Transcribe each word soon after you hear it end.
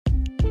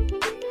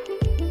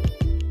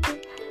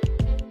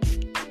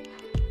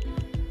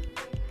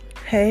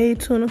Hey,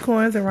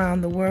 tunicorns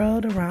around the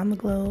world, around the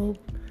globe,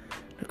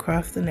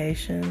 across the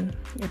nation.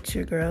 It's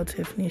your girl,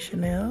 Tiffany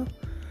Chanel.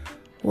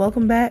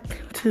 Welcome back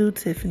to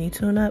Tiffany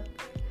Tune Up,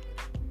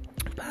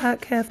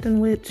 podcast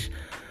in which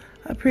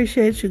I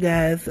appreciate you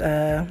guys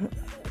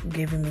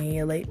giving me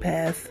a late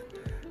pass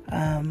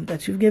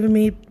that you've given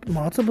me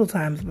multiple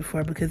times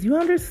before, because you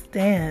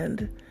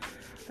understand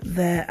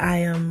that I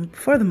am,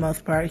 for the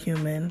most part,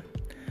 human.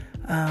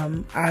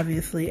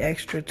 Obviously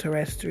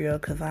extraterrestrial,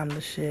 because I'm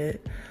the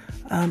shit.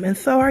 And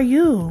so are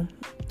you.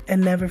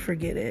 And never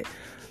forget it.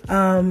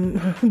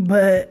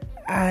 But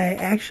I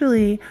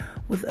actually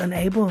was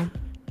unable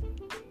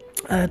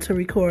to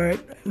record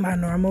my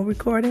normal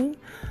recording,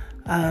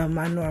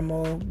 my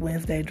normal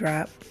Wednesday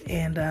drop.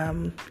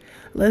 And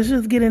let's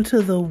just get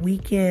into the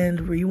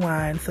weekend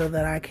rewind so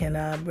that I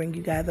can bring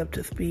you guys up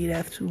to speed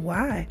as to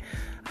why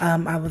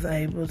I was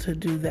able to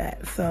do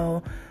that.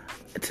 So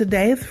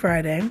today is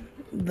Friday,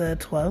 the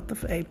 12th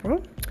of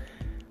April.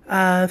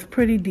 It's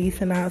pretty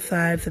decent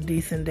outside. It's a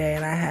decent day,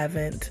 and I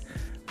haven't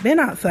been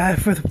outside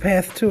for the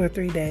past 2 or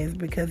 3 days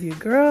because your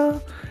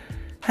girl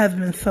has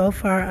been so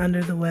far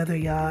under the weather,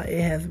 y'all.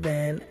 It has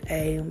been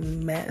a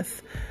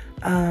mess.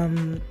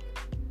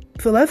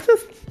 So let's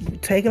just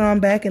take it on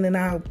back, and then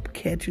I'll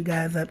catch you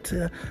guys up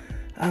to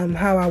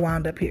how I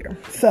wound up here.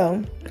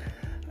 So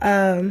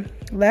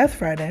last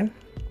Friday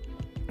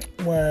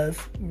was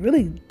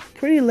really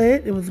pretty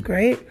lit. It was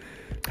great.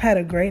 Had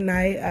a great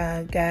night.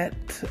 Got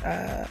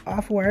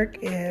off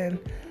work, and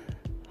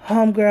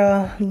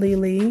homegirl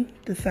Lily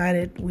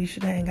decided we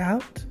should hang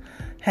out.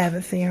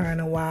 Haven't seen her in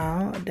a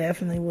while.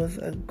 Definitely was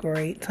a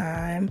great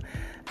time.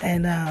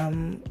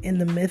 And in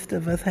the midst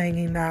of us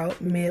hanging out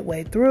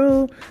midway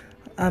through,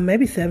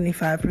 maybe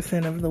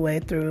 75% of the way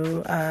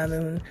through,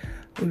 then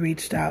we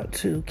reached out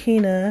to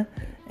Keena,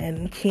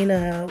 and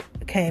Keena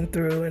came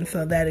through, and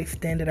so that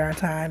extended our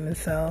time. And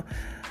so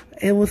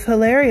it was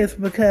hilarious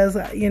because,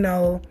 you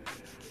know,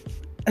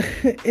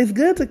 it's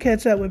good to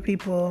catch up with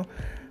people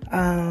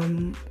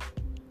and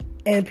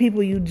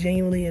people you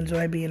genuinely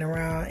enjoy being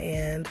around.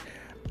 And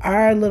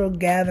our little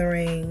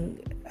gathering,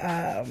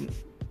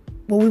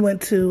 we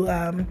went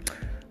to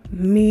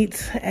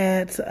meet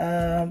at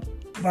a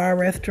bar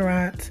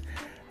restaurant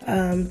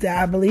that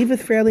I believe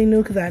is fairly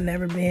new because I've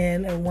never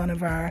been, and one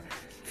of our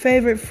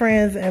favorite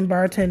friends and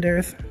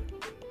bartenders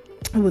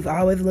who was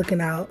always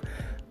looking out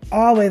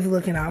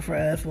for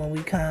us when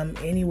we come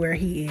anywhere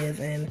he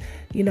is. And,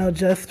 you know,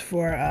 just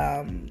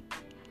for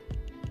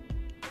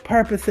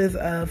purposes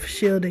of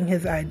shielding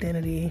his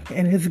identity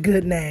and his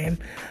good name,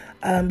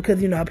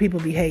 because, you know, people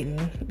be hating.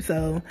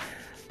 So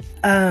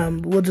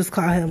we'll just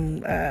call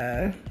him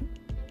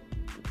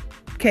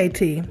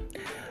KT.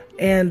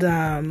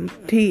 And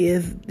he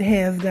is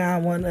hands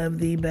down one of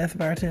the best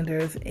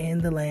bartenders in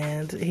the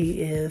land.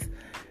 He is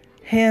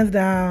hands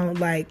down,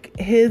 like,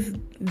 his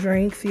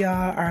drinks,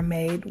 y'all, are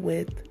made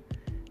with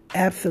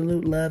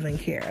absolute love and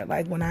care.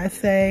 Like, when I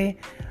say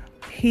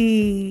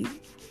he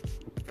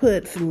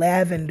puts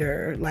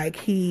lavender, like,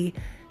 he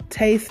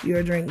tastes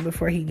your drink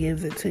before he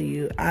gives it to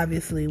you,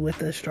 obviously with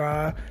a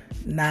straw,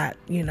 not,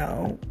 you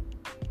know,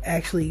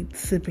 actually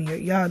sipping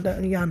y'all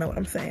know what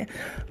I'm saying.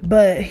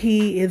 But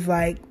he is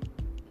like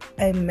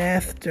a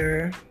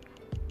master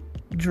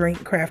drink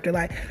crafter.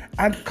 Like,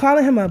 I'm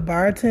calling him a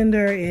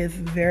bartender is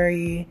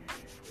very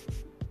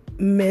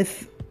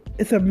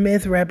it's a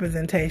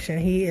misrepresentation.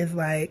 He is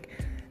like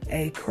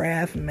a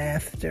craft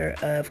master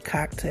of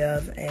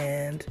cocktails,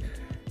 and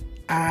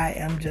I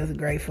am just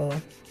grateful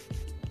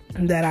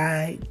that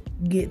I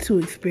get to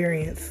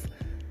experience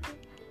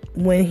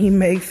when he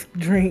makes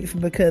drinks,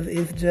 because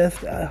it's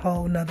just a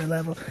whole nother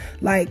level.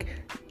 Like,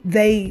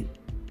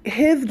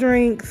 his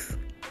drinks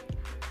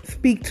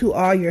speak to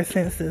all your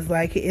senses.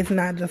 Like, it's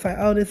not just like,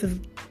 oh, this is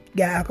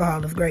got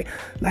alcohol, it's great.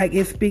 Like,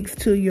 it speaks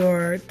to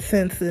your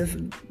senses,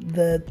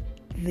 the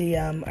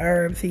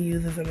herbs he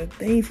uses and the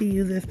things he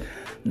uses,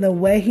 the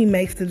way he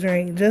makes the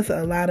drink, just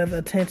a lot of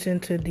attention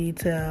to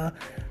detail,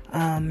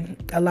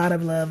 a lot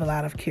of love, a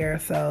lot of care.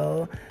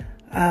 So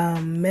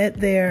met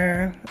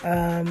there.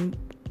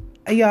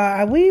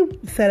 Y'all, we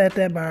sat at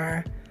that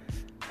bar.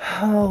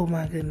 Oh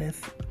my goodness.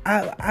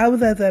 I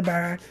was at that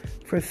bar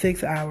for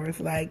 6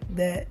 hours. Like,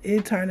 that,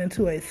 it turned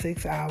into a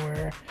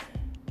 6-hour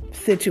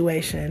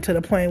situation, to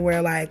the point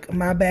where, like,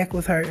 my back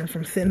was hurting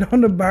from sitting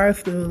on the bar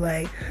stool.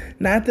 Like,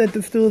 not that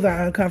the stools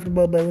are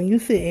uncomfortable, but when you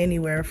sit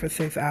anywhere for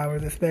 6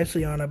 hours,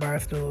 especially on a bar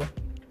stool,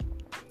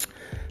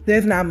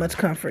 there's not much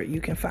comfort you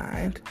can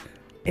find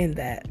in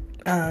that.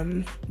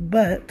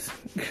 But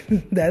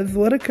that's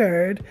what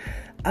occurred.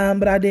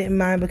 But I didn't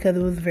mind because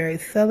it was very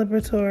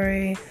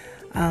celebratory.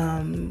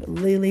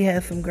 Lily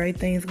has some great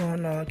things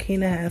going on.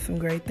 Keena has some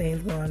great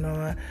things going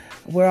on.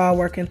 We're all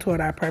working toward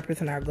our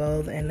purpose and our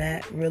goals, and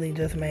that really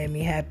just made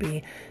me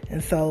happy.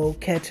 And so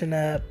catching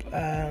up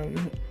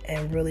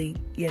and really,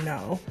 you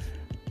know,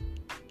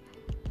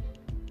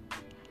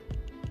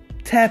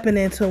 tapping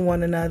into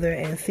one another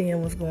and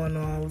seeing what's going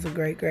on was a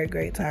great, great,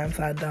 great time.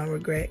 So I don't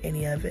regret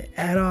any of it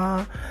at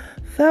all.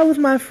 So that was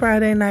my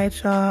Friday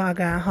night, y'all. I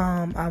got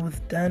home. I was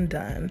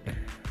done.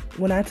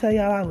 when I tell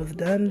y'all I was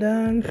done,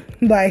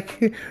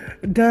 like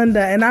done.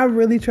 And I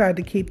really tried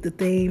to keep the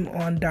theme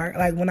on dark.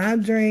 Like when I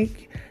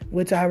drink,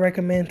 which I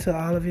recommend to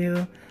all of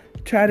you,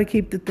 try to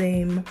keep the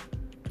theme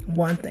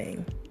one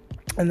thing.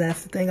 And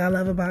that's the thing I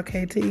love about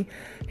KT.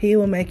 He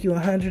will make you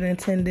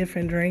 110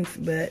 different drinks,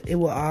 but it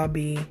will all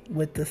be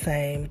with the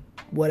same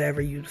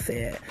whatever you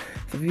said.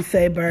 So if you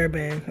say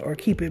bourbon or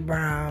keep it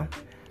brown,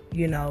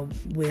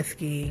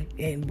 whiskey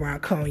and brown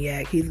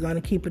cognac, he's going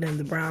to keep it in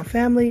the brown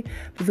family.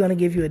 He's going to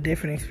give you a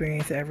different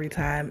experience every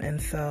time.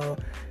 And so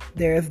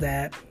there's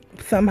that.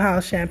 Somehow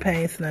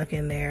champagne snuck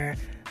in there.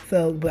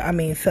 So,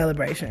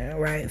 celebration,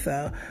 right?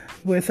 So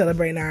we're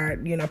celebrating our,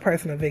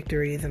 personal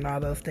victories and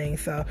all those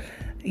things. So,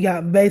 yeah,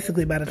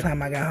 basically by the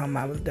time I got home,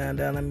 I was done.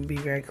 Let me be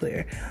very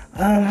clear.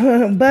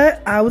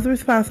 But I was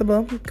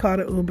responsible.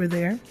 Called an Uber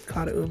there.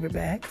 Called an Uber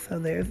back. So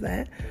there's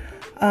that.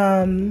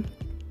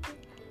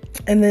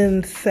 And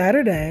then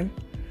Saturday,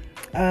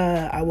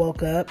 I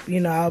woke up.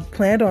 I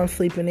planned on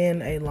sleeping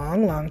in a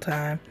long, long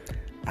time.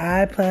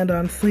 I planned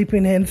on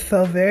sleeping in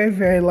so very,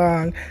 very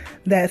long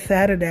that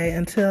Saturday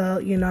until,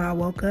 I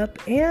woke up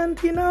and,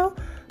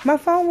 my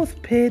phone was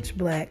pitch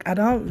black. I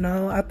don't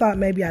know. I thought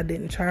maybe I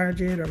didn't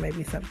charge it or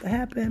maybe something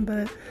happened,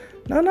 but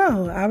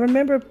no. I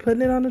remember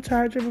putting it on the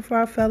charger before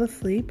I fell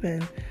asleep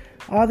and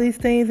all these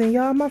things. And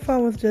y'all, my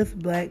phone was just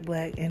black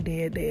and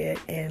dead,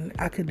 and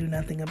I could do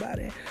nothing about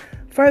it.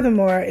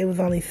 Furthermore, it was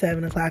only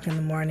 7 o'clock in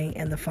the morning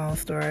and the phone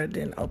store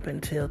didn't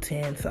open till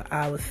 10, so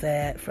I was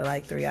sad for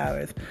like 3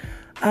 hours.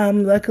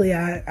 Luckily,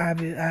 I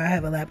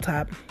have a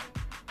laptop,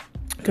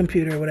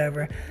 computer,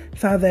 whatever,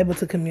 so I was able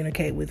to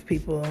communicate with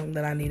people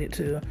that I needed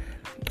to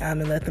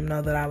and let them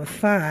know that I was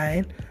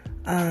fine,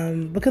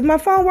 because my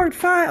phone worked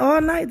fine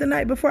all night the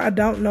night before. I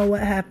don't know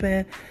what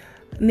happened.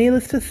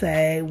 Needless to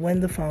say,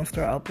 when the phone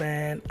store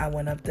opened, I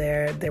went up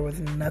there. There was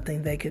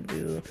nothing they could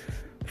do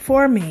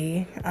for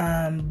me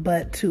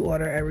but to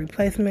order a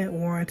replacement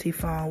warranty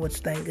phone, which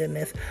thank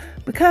goodness,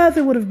 because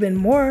it would have been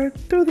more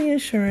through the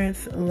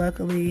insurance.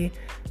 Luckily,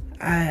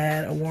 I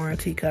had a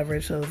warranty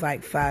coverage, so it was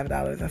like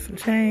 $5 and some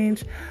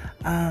change.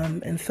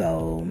 And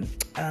so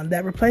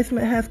that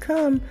replacement has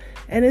come,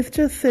 and it's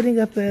just sitting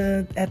up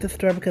at the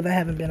store because I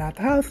haven't been out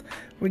the house.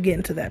 We're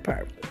getting to that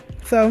part.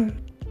 So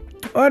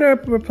order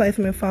a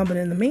replacement phone, but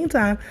in the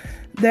meantime,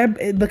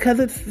 because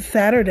it's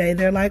Saturday,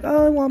 they're like,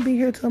 oh, it won't be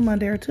here till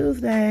Monday or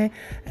Tuesday.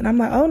 And I'm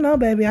like, oh no,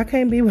 baby, I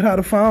can't be without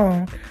a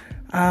phone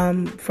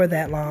for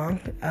that long,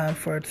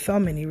 for so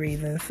many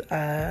reasons,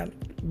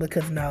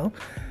 because no.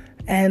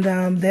 And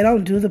they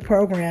don't do the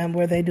program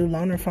where they do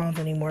loaner phones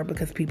anymore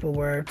because people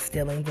were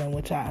stealing them,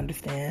 which I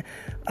understand,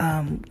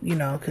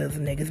 because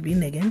niggas be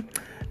nigging.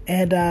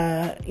 And,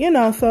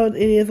 so it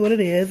is what it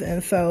is.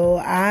 And so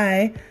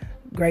I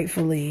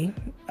gratefully,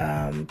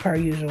 per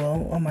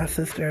usual, on my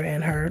sister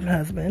and her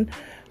husband,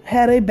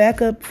 had a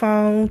backup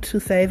phone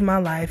to save my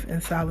life.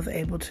 And so I was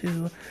able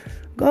to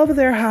go over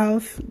their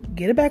house,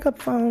 get a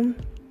backup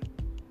phone,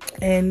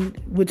 and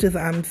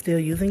I'm still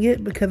using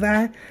it because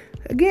I,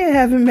 again,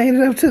 haven't made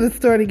it up to the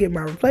store to get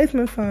my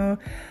replacement phone,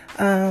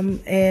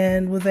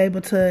 and was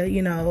able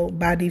to,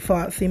 by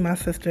default, see my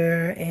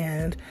sister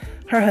and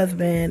her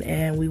husband,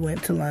 and we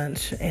went to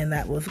lunch, and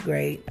that was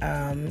great.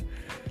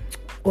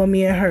 Well,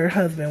 me and her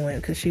husband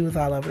went because she was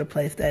all over the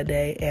place that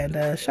day.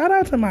 And shout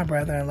out to my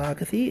brother-in-law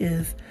because he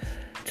is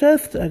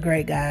just a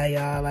great guy,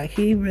 y'all. Like,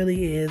 he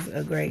really is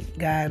a great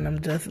guy, and I'm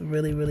just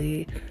really,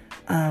 really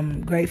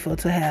grateful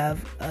to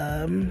have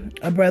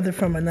a brother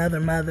from another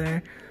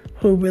mother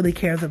who really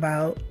cares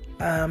about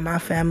my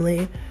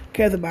family,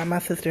 cares about my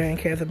sister, and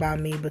cares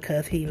about me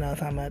because he knows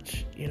how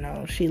much,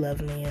 she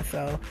loves me. And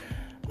so,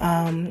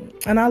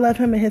 and I love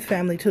him and his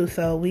family too.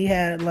 So we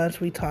had lunch,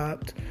 we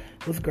talked,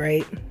 it was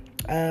great.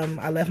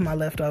 I left my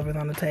leftovers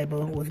on the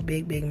table, was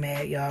big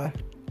mad, y'all.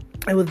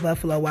 It was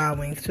Buffalo Wild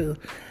Wings too,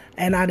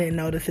 and I didn't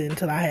notice it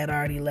until I had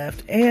already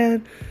left.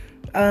 And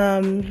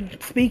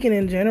speaking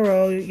in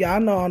general, y'all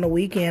know on the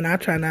weekend I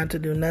try not to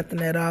do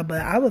nothing at all,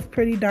 but I was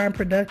pretty darn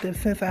productive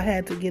since I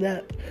had to get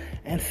up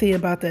and see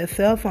about that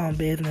cell phone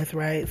business,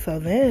 right? So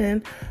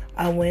then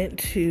I went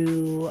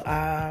to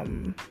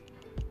run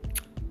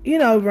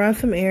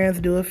some errands,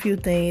 do a few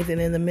things,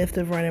 and in the midst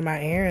of running my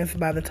errands,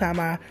 by the time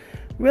I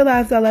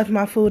realized I left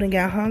my food and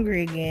got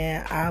hungry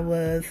again, I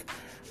was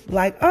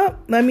like, oh,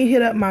 let me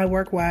hit up my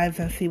work wives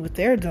and see what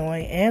they're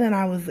doing. And then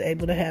I was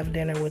able to have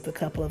dinner with a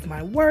couple of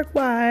my work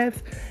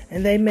wives,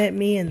 and they met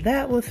me, and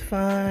that was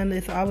fun.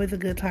 It's always a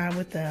good time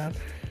with them.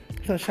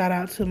 So shout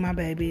out to my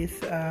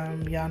babies.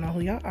 Y'all know who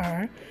y'all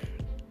are.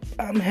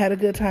 Had a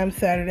good time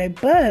Saturday,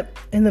 but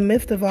in the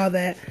midst of all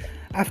that,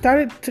 I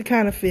started to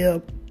kind of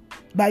feel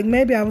like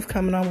maybe I was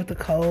coming on with a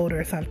cold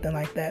or something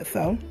like that.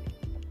 So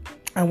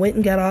I went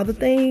and got all the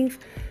things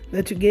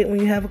that you get when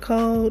you have a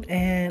cold,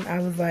 and I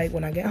was like,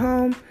 when I get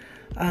home,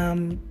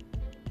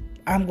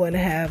 I'm going to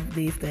have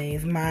these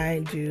things.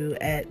 Mind you,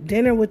 at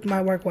dinner with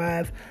my work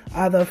wives,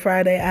 although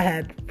Friday I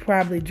had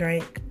probably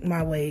drank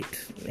my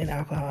weight in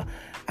alcohol,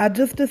 I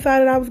just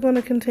decided I was going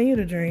to continue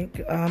to drink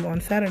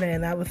on Saturday,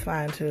 and that was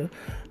fine too.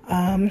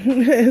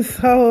 Because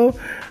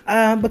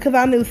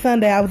I knew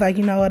Sunday, I was like,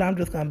 you know what, I'm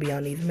just going to be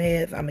on these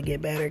meds. I'm going to get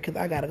better because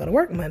I got to go to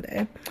work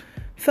Monday.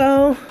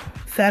 So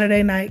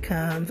Saturday night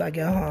comes, I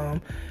get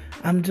home.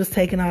 I'm just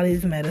taking all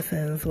these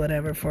medicines,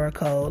 whatever, for a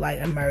cold, like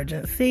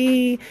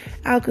Emergen-C,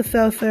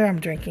 Alka-Seltzer. I'm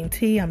drinking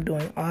tea. I'm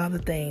doing all the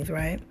things,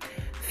 right?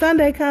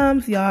 Sunday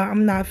comes, y'all,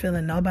 I'm not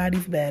feeling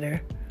nobody's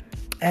better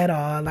at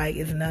all. Like,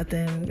 it's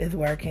nothing is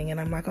working.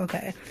 And I'm like,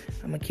 okay,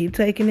 I'm going to keep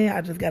taking it.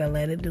 I just got to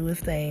let it do its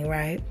thing,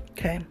 right?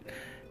 Okay.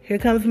 Here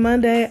comes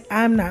Monday.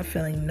 I'm not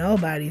feeling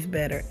nobody's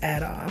better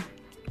at all.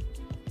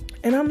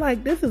 And I'm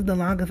like, this is the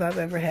longest I've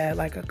ever had,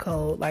 like, a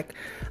cold. Like,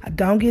 I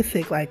don't get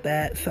sick like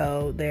that.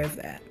 So there's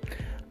that.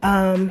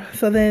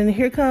 So then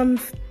here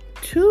comes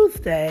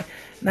Tuesday.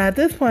 Now at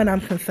this point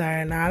I'm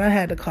concerned. Now I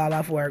had to call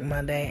off work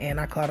Monday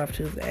and I called off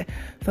Tuesday.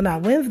 So now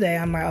Wednesday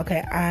I'm like,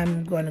 okay,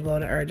 I'm going to go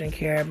to urgent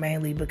care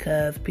mainly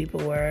because people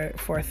were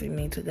forcing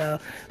me to go.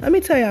 Let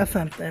me tell y'all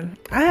something.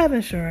 I have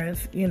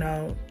insurance, you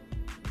know,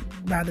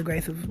 by the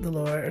grace of the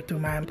Lord or through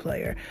my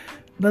employer.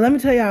 But let me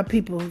tell y'all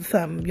people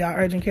something. Y'all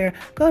urgent care,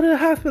 go to the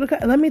hospital.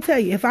 Let me tell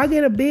you, if I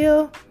get any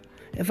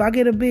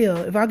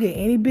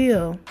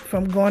bill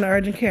from going to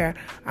urgent care,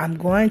 I'm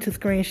going to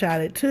screenshot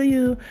it to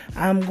you.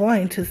 I'm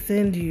going to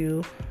send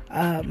you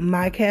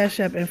my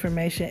Cash App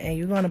information, and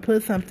you're going to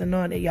put something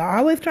on it. Y'all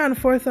always trying to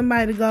force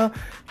somebody to go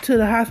to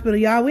the hospital.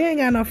 Y'all, we ain't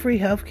got no free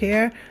health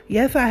care.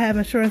 Yes, I have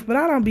insurance, but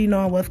I don't be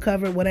knowing what's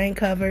covered, what ain't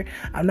covered.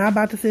 I'm not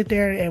about to sit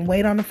there and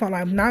wait on the phone.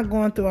 I'm not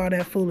going through all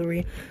that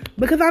foolery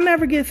because I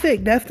never get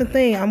sick. That's the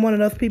thing. I'm one of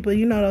those people,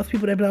 you know, those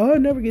people that be like, oh, I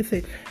never get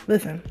sick.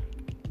 Listen.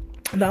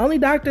 The only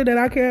doctor that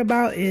I care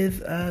about is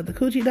the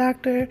coochie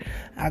doctor.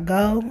 I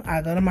go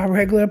to my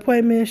regular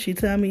appointment. She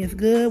tell me it's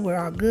good. We're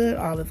all good.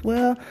 All is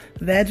well.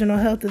 Vaginal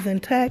health is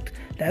intact.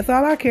 That's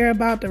all I care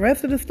about. The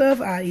rest of the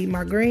stuff, I eat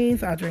my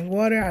greens. I drink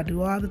water. I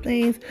do all the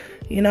things.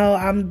 You know,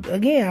 I'm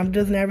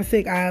just never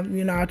sick. I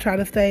try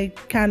to stay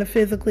kind of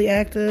physically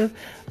active,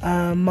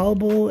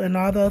 mobile, and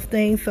all those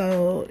things.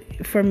 So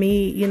for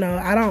me, you know,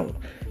 I don't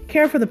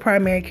care for the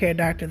primary care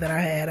doctor that I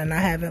had, and I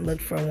haven't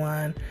looked for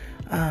one.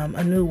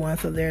 A new one,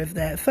 so there's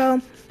that.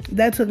 So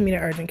that took me to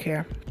urgent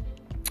care.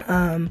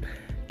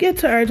 Get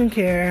to urgent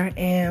care,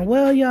 and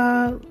well,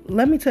 y'all,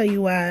 let me tell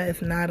you why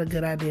it's not a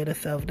good idea to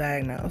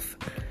self-diagnose.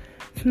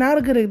 It's not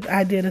a good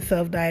idea to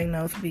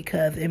self-diagnose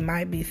because it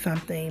might be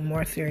something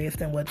more serious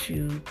than what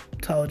you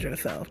told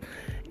yourself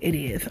it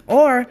is.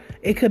 Or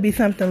it could be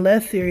something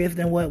less serious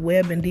than what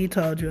WebMD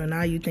told you, and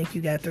now you think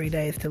you got 3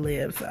 days to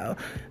live. So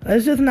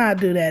let's just not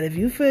do that. If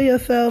you feel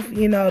yourself,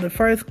 you know, the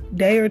first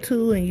day or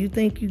two and you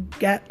think you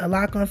got a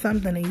lock on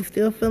something and you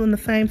still feeling the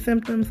same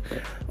symptoms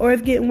or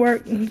it's getting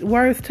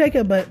worse, take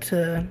a butt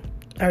to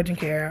urgent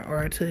care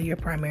or to your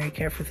primary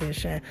care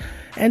physician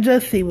and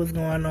just see what's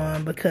going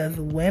on, because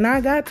when I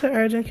got to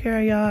urgent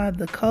care, y'all,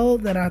 the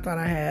cold that I thought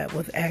I had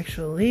was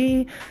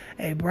actually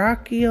a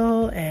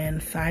bronchial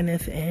and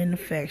sinus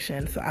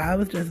infection. So I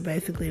was just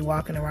basically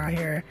walking around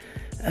here,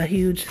 a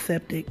huge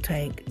septic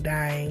tank,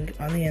 dying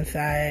on the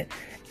inside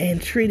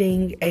and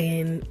treating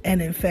an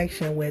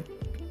infection with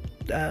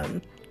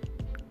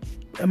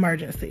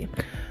Emergen-C.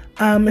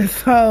 And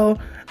so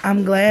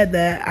I'm glad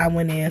that I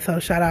went in. So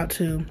shout out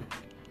to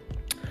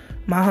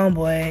my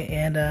homeboy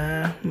and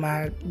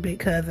my big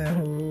cousin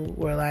who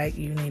were like,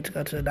 you need to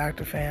go to the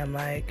doctor, fam.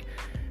 Like,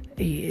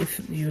 it's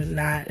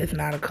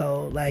not a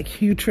cold.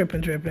 Like, you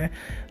tripping.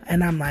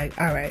 And I'm like,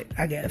 all right,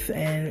 I guess.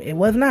 And it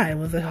was not. It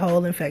was a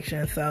whole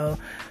infection. So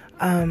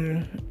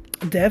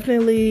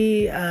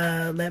definitely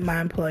let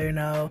my employer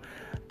know,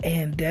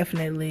 and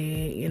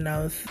definitely,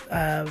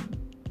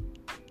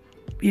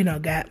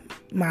 got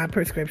my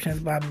prescriptions,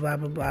 blah, blah,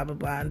 blah, blah, blah,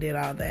 blah, and did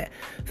all that.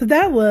 So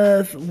that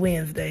was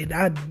Wednesday.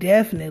 I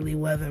definitely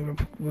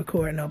wasn't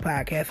recording no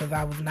podcast because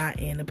I was not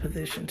in a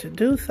position to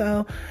do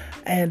so.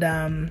 And,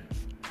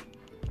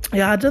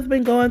 I've just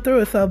been going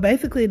through it. So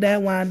basically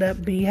that wound up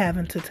me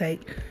having to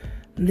take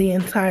the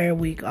entire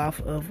week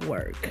off of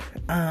work.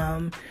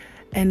 And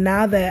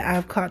now that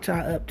I've caught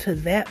y'all up to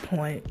that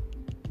point,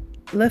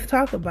 let's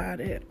talk about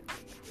it.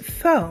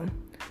 So,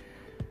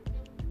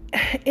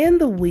 in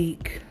the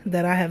week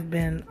that I have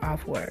been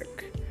off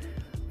work,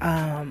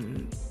 I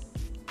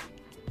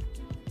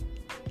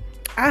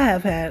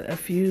have had a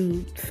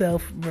few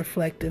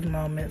self-reflective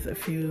moments, a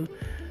few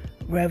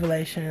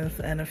revelations,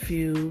 and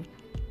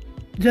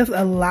just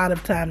a lot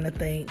of time to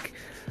think,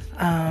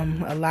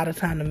 a lot of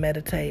time to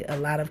meditate, a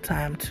lot of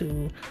time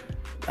to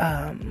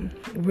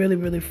really,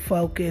 really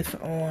focus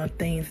on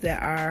things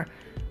that are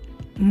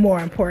more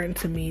important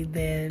to me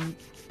than,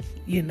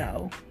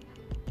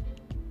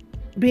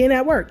 being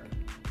at work.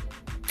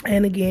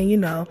 And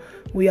again,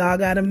 we all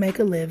got to make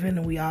a living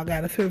and we all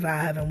got to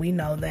survive, and we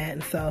know that.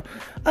 And so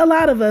a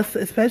lot of us,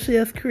 especially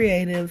us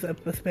creatives,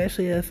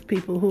 especially us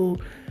people who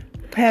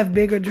have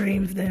bigger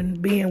dreams than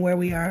being where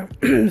we are.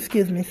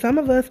 Excuse me. Some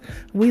of us,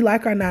 we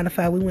like our 9 to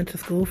 5. We went to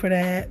school for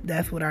that.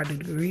 That's what our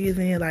degree is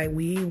in. Like,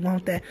 we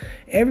want that.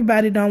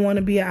 Everybody don't want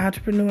to be an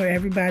entrepreneur.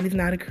 Everybody's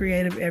not a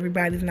creative.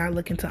 Everybody's not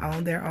looking to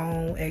own their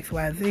own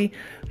XYZ.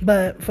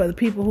 But for the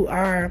people who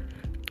are,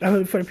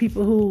 for the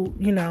people who,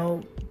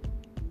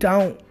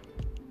 don't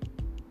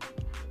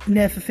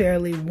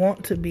necessarily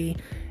want to be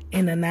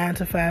in a 9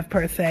 to 5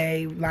 per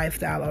se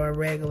lifestyle, or a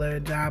regular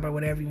job, or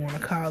whatever you want to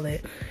call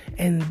it,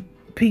 and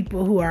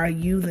people who are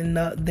using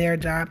their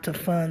job to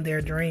fund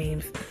their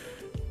dreams,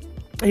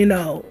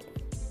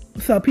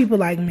 so people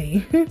like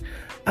me,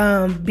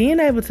 being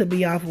able to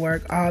be off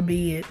work,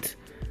 albeit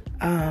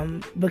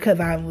because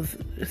I was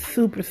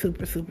super,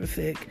 super, super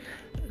sick,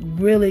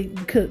 really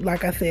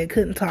like I said,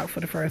 couldn't talk for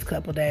the first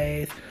couple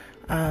days,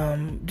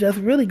 just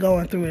really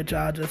going through it,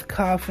 y'all, just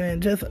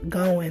coughing, just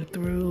going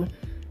through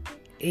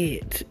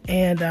it,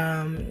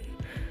 and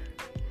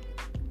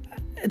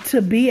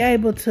to be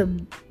able to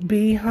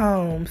be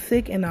home,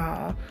 sick and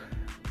all,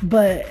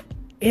 but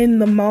in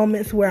the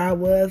moments where I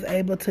was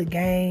able to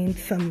gain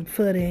some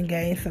footing,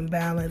 gain some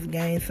balance,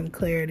 gain some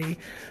clarity,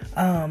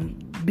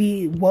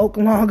 be woke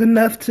long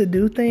enough to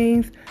do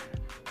things,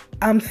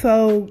 I'm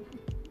so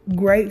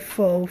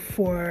grateful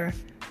for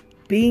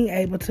being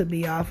able to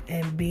be off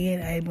and being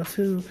able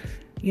to,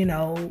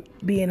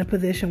 be in a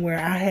position where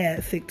I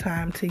had sick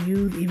time to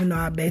use, even though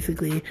I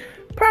basically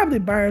probably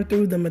burned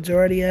through the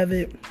majority of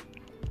it.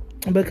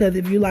 Because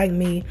if you like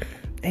me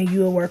and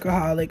you a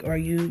workaholic, or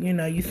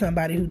you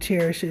somebody who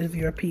cherishes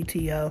your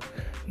PTO,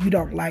 you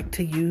don't like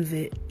to use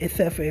it,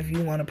 except for if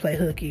you want to play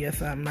hooky or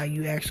something. Like,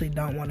 you actually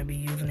don't want to be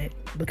using it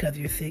because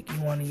you're sick.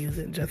 You want to use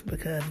it just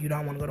because you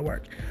don't want to go to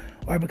work,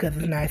 or because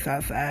it's nice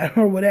outside,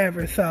 or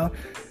whatever. So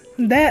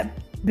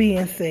that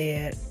being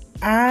said,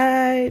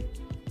 I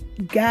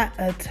got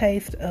a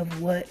taste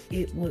of what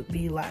it would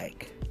be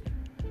like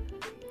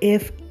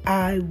if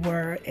I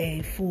were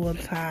a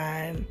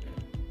full-time,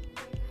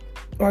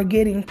 or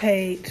getting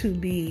paid to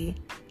be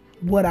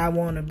what I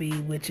want to be,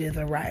 which is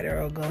a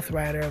writer, or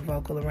ghostwriter, or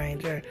vocal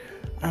arranger,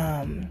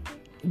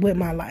 with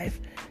my life.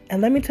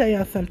 And let me tell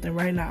y'all something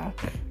right now.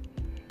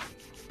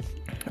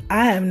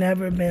 I have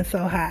never been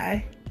so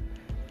high,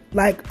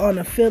 like on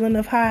a feeling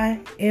of high,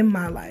 in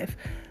my life.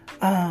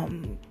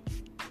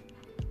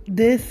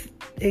 This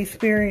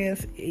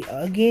experience,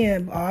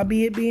 again,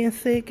 albeit being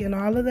sick and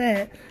all of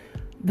that,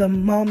 the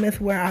moments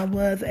where I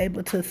was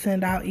able to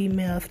send out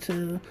emails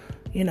to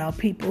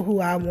people who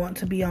I want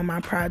to be on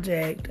my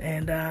project,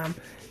 and,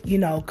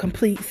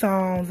 complete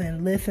songs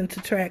and listen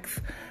to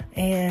tracks,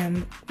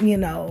 and,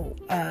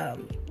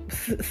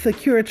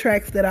 secure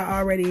tracks that I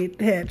already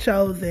had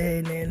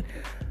chosen,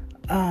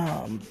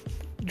 and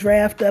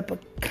draft up a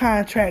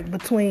contract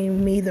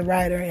between me, the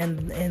writer,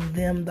 and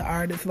them, the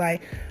artist.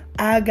 Like,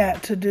 I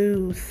got to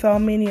do so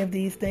many of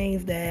these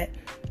things that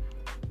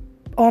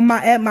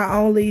at my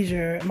own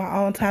leisure, my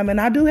own time.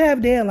 And I do have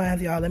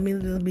deadlines, y'all. Let me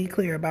just be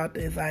clear about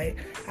this. I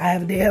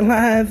have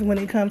deadlines when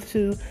it comes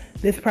to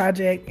this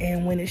project,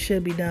 and when it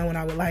should be done, when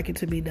I would like it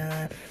to be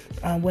done,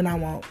 when I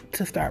want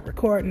to start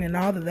recording and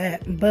all of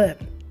that.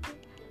 But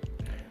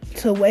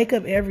to wake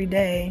up every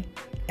day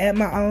at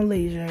my own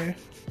leisure,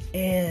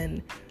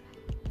 and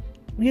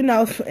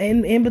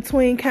in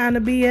between, kind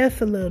of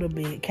BS a little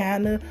bit,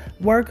 kind of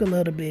work a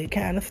little bit,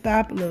 kind of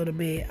stop a little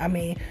bit. I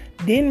mean,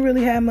 didn't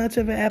really have much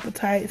of an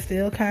appetite,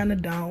 still kind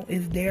of don't.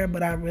 It's there,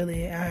 but I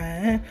really,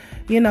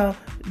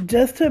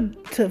 just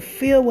to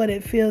feel what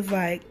it feels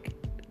like,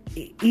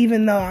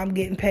 even though I'm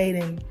getting paid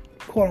in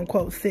quote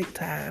unquote sick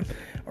time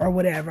or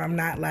whatever. I'm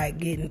not like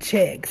getting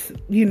checks,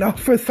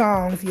 for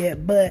songs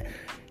yet, but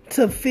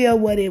to feel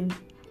what it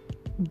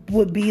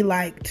would be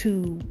like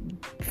to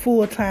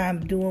full-time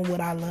doing what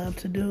I love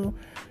to do,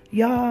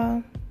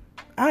 y'all,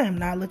 I am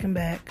not looking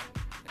back.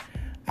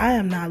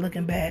 I'm not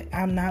looking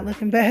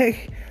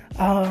back.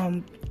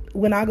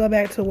 When I go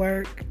back to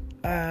work,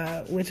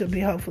 which will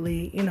be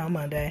hopefully,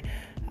 Monday,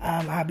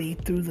 I'll be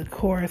through the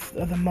course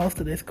of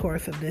most of this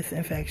course of this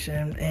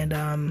infection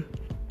and,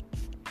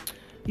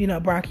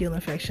 bronchial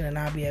infection, and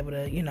I'll be able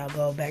to,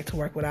 go back to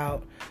work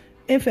without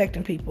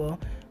infecting people.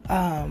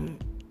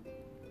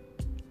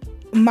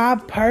 My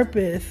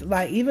purpose,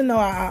 like, even though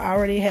I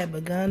already had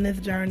begun this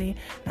journey,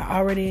 I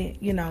already,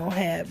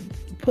 had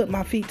put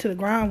my feet to the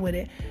ground with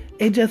it,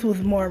 it just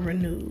was more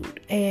renewed.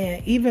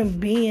 And even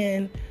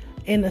being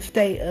in a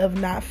state of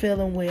not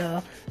feeling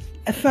well,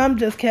 some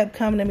just kept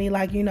coming to me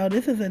like,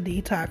 this is a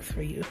detox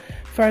for you.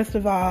 First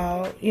of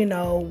all,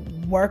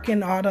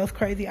 working all those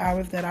crazy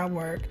hours that I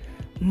work,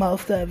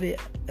 most of it,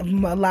 a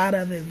lot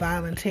of it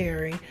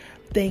voluntary,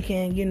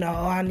 thinking,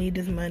 I need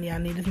this money.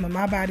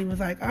 My body was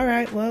like, all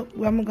right, well,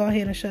 I'm going to go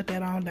ahead and shut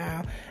that on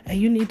down.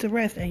 And you need to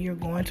rest, and you're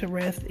going to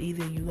rest.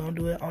 Either you're going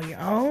to do it on your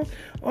own,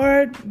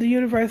 or the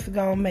universe is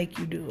going to make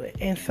you do it.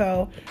 And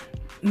so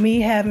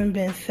me having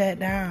been sat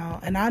down,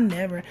 and I don't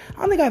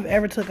think I've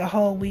ever took a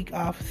whole week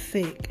off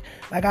sick.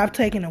 Like, I've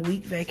taken a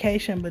week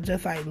vacation, but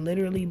just like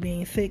literally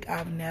being sick,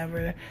 I've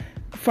never,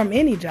 from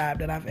any job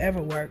that I've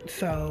ever worked.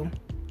 So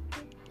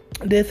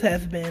this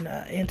has been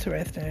an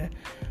interesting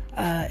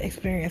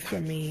experience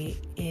for me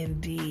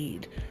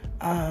indeed.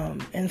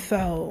 And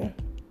so,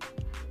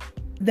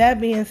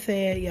 that being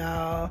said,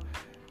 y'all,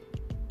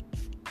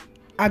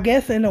 I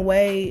guess in a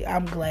way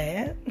I'm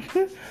glad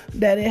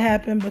that it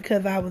happened,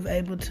 because I was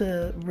able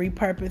to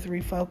repurpose,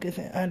 refocus,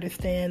 and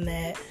understand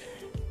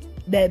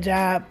that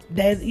job,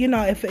 that, you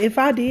know, if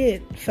I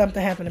did,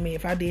 something happen to me,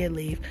 if I did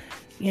leave,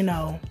 you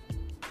know,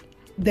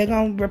 they're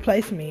going to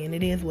replace me, and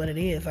it is what it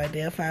is. Like,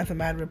 they'll find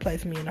somebody to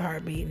replace me in a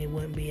heartbeat, and it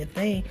wouldn't be a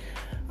thing,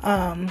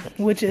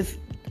 which is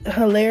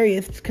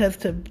hilarious, because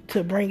to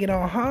bring it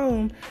on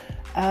home,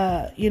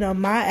 you know,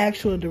 my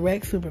actual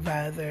direct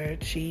supervisor,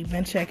 she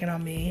been checking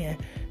on me and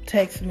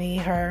text me,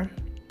 her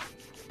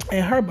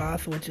and her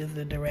boss, which is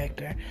the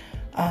director.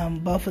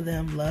 Both of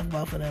them, love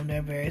both of them.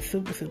 They're very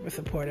super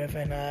supportive.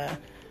 And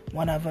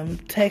one of them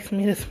texted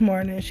me this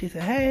morning. She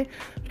said, "Hey,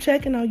 I'm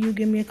checking on you.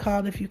 Give me a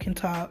call if you can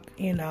talk.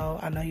 You know,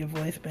 I know your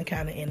voice been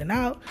kind of in and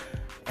out."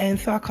 And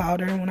so I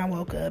called her when I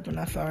woke up, and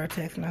I saw her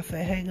text, and I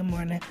said, "Hey, good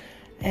morning."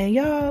 And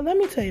y'all, let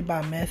me tell you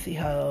about messy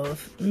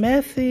hoes.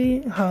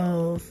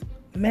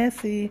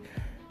 Messy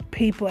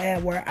people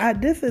at work.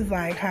 This is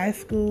like high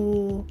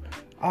school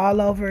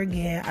all over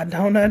again. I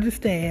don't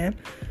understand.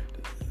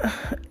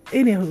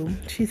 Anywho,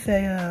 she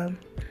said,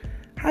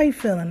 "How you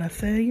feeling?" I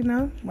said, "You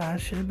know, well, I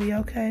should be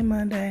okay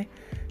Monday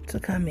to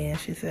come in."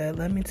 She said,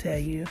 "Let me tell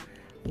you,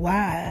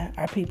 why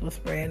are people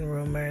spreading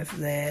rumors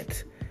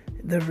that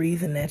the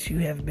reason that you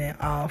have been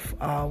off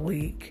all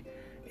week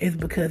is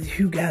because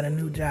you got a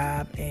new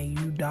job and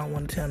you don't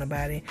want to tell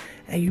nobody,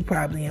 and you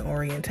probably in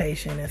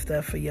orientation and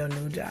stuff for your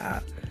new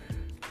job."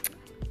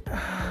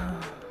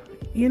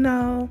 You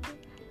know,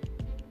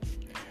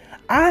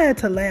 I had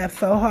to laugh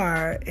so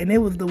hard, and it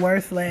was the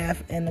worst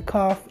laugh, and the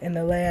cough and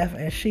the laugh,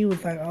 and she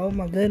was like, "Oh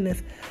my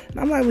goodness." And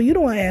I'm like, "Well, you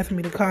don't want to ask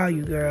me to call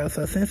you, girl,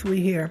 so since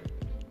we here."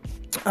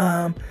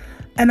 And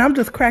I'm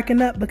just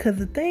cracking up, because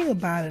the thing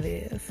about it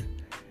is,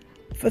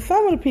 for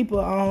some of the people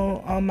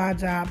on my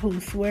job who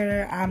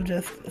swear I'm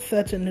just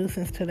such a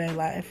nuisance to their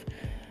life,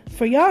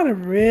 for y'all to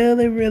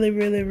really, really,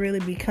 really, really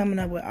be coming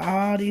up with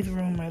all these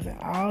rumors and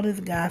all this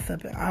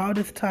gossip and all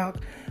this talk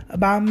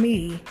about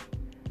me,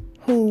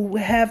 who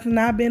have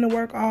not been to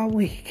work all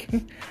week,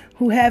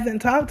 who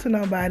hasn't talked to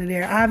nobody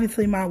there.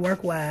 Obviously, my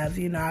work wives,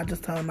 you know, I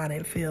just told them I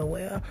didn't feel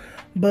well.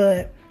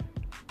 But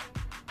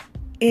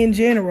in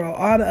general,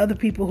 all the other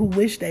people who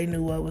wish they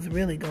knew what was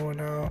really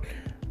going on,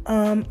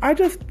 are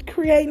just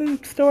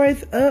creating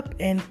stories up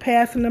and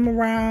passing them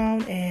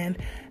around, and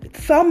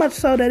so much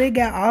so that it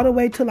got all the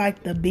way to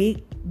like the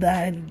big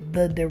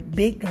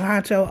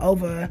honcho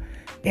over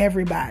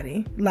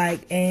everybody.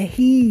 Like, and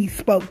he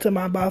spoke to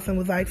my boss and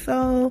was like,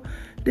 "So,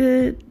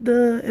 did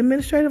the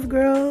administrative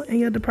girl in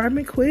your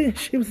department quit?"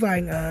 She was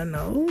like,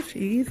 "No,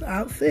 she's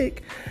out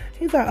sick."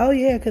 He's like, "Oh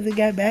yeah, because it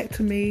got back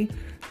to me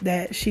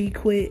that she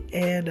quit,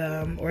 and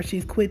or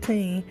she's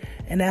quitting,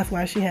 and that's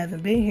why she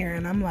hasn't been here."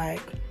 And I'm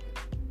like,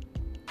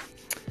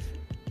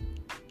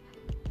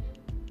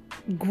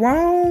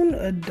 grown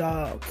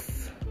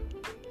adults,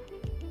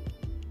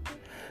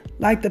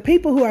 like the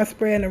people who are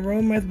spreading the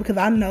rumors, because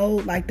I know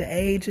like the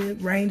age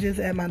ranges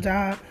at my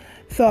job.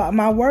 So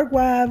my work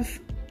wives,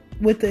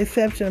 with the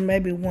exception of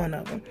maybe one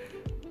of them,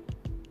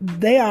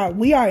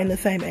 we are in the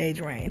same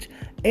age range.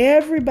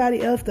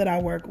 Everybody else that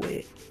I work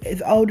with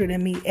is older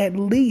than me, at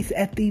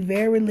the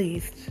very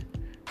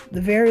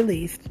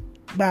least,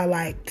 by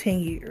like 10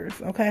 years,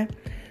 okay?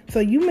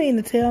 So you mean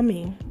to tell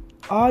me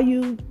all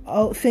you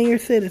senior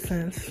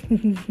citizens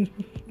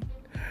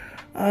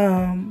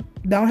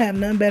don't have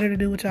nothing better to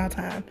do with y'all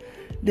time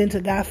than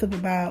to gossip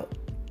about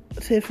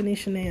Tiffany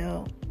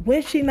Chanel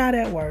when she not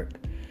at work?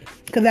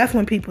 Because that's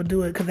when people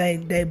do it, because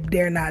they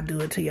dare not do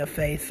it to your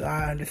face, so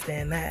I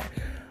understand that.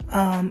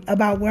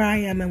 About where I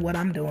am and what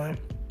I'm doing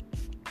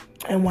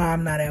and why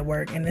I'm not at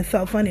work. And it's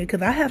so funny,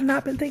 because I have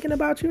not been thinking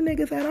about you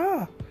niggas at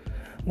all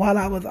while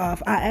I was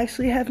off. I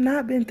actually have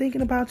not been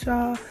thinking about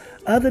y'all,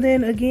 other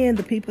than, again,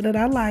 the people that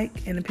I like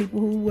and the people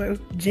who were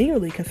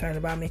genuinely concerned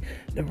about me.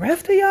 The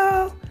rest of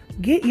y'all,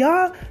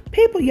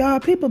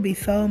 people be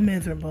so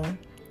miserable.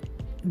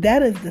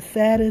 That is the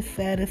saddest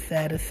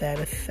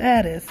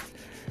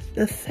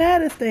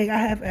thing I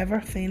have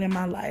ever seen in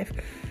my life.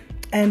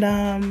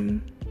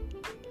 And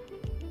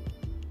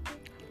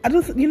I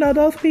just,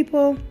 those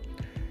people,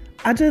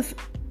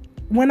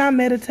 when I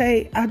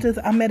meditate,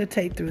 I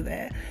meditate through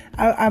that.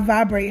 I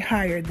vibrate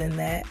higher than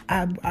that.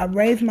 I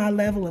raise my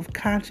level of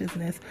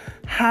consciousness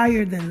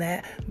higher than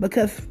that,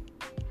 because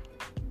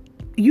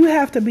you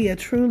have to be a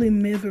truly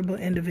miserable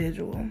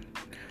individual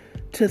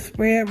to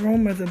spread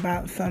rumors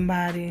about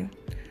somebody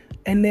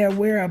and their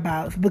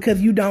whereabouts,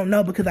 because you don't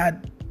know, because I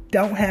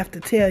don't have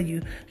to tell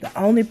you. The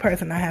only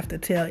person I have to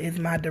tell is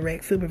my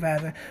direct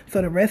supervisor.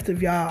 So the rest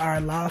of y'all are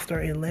lost or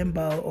in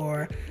limbo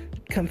or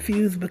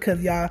confused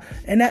because y'all,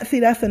 and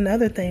that's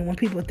another thing when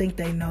people think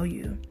they know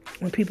you,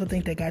 when people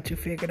think they got you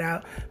figured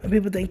out, when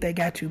people think they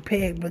got you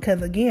pegged,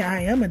 because again,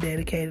 I am a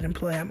dedicated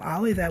employee. I'm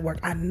always at work.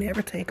 I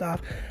never take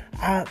off.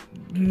 I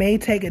may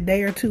take a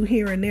day or two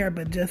here and there,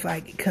 but just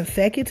like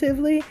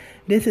consecutively,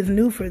 this is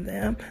new for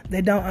them.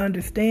 They don't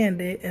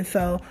understand it. And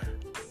so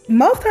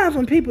most times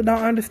when people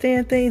don't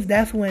understand things,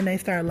 that's when they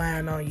start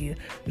lying on you,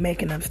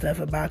 making up stuff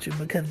about you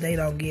because they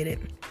don't get it.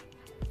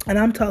 And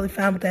I'm totally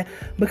fine with that,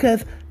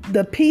 because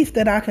the peace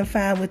that I can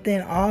find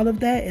within all of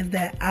that is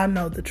that I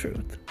know the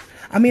truth.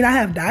 I mean, I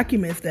have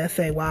documents that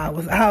say why I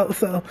was out,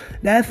 so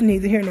that's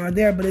neither here nor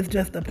there, but it's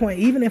just the point.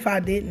 Even if I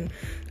didn't,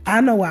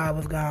 I know why I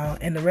was gone,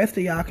 and the rest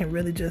of y'all can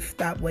really just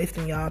stop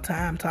wasting y'all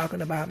time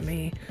talking about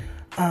me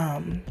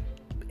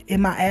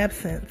in my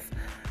absence.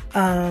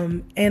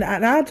 And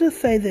I'll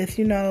just say this,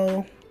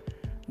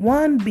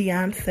 one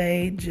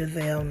Beyonce,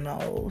 Giselle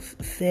Knowles,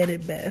 said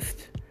it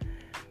best.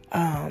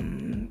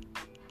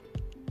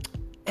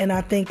 And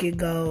I think it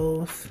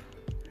goes,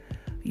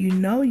 you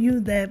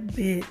that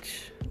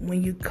bitch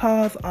when you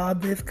cause all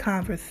this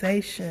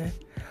conversation.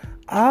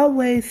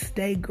 Always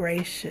stay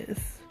gracious.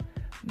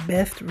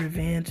 Best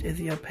revenge is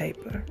your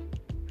paper.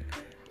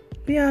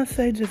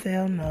 Beyonce,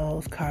 Giselle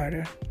Knowles,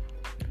 Carter.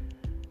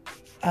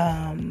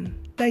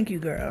 Thank you,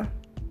 girl.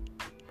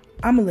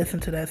 I'm going to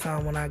listen to that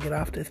song when I get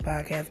off this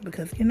podcast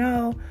because,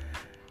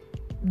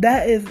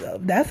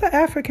 that's an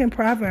African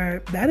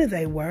proverb. That is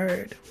a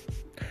word.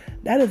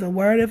 That is a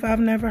word if I've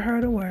never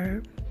heard a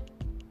word.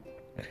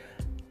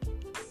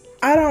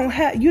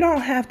 You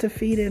don't have to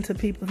feed into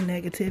people's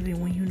negativity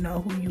when you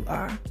know who you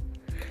are.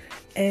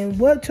 And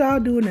what y'all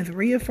doing is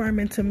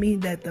reaffirming to me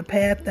that the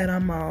path that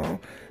I'm on,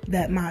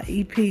 that my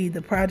EP,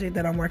 the project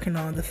that I'm working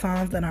on, the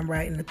songs that I'm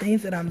writing, the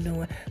things that I'm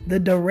doing, the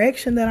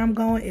direction that I'm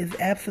going is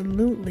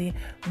absolutely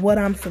what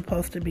I'm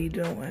supposed to be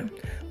doing.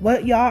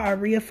 What y'all are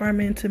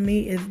reaffirming to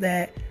me is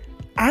that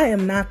I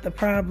am not the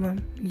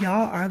problem.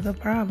 Y'all are the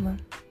problem.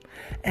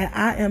 And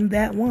I am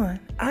that one.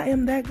 I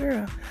am that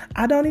girl.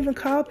 I don't even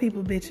call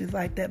people bitches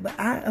like that, but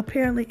I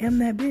apparently am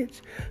that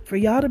bitch. For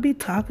y'all to be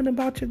talking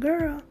about your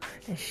girl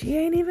and she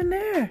ain't even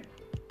there.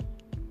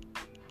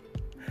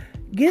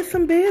 Get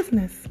some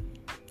business.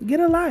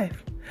 Get a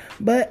life.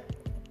 But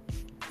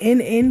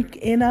in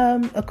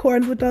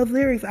accordance with those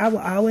lyrics, I will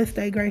always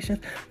stay gracious.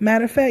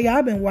 Matter of fact,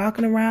 y'all been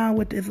walking around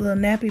with this little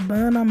nappy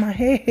bun on my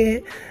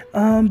head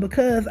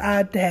because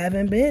I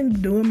haven't been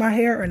doing my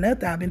hair or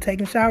nothing. I've been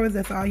taking showers.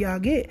 That's all y'all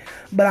get.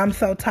 But I'm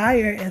so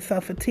tired and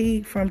so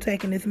fatigued from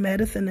taking this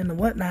medicine and the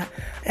whatnot.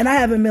 And I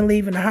haven't been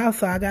leaving the house,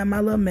 so I got my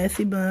little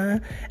messy bun.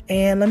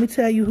 And let me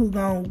tell you who's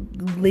going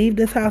to leave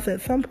this house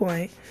at some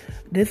point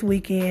this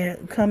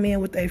weekend, come in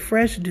with a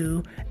fresh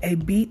do, a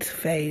beat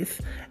face,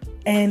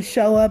 and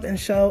show up and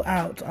show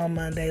out on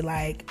Monday.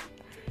 Like,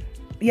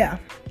 yeah,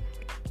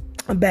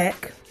 I'm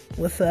back.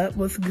 What's up?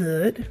 What's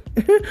good?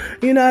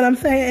 You know what I'm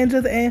saying?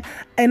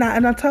 And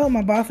I told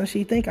my boss, and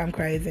she think I'm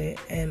crazy,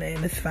 and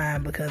it's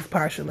fine because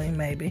partially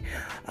maybe.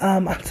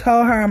 I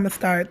told her I'm gonna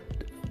start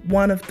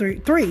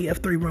three of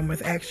three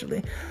rumors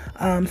actually,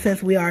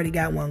 since we already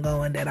got one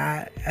going that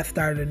I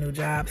started a new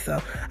job. So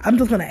I'm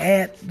just gonna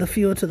add the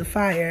fuel to the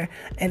fire,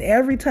 and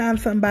every time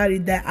somebody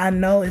that I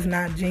know is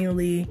not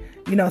genuinely,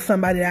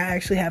 somebody that I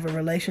actually have a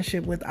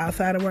relationship with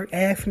outside of work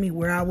asks me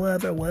where I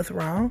was or what's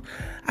wrong,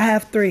 I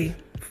have 3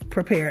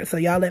 prepared. So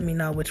y'all let me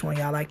know which one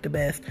y'all like the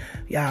best.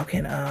 Y'all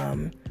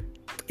can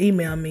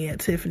email me at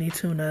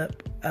tiffanytuneup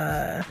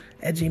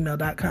at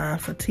gmail.com.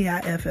 So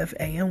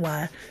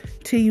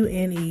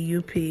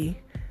TIFFANYTUNEUP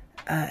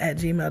at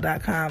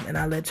gmail.com, and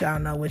I'll let y'all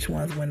know which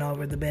ones went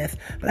over the best.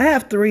 But I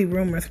have 3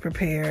 rumors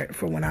prepared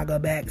for when I go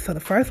back. So the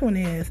first one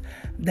is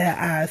that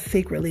I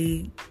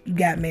secretly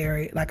got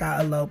married, like I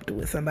eloped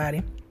with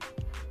somebody.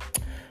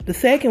 The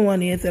second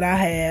one is that I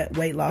had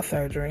weight loss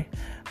surgery.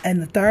 And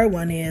the third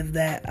one is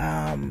that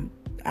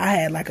I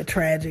had like a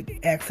tragic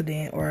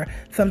accident or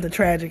something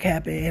tragic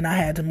happened and I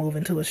had to move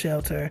into a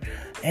shelter.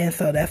 And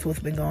so that's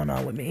what's been going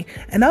on with me.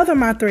 And those are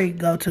my 3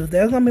 go-tos.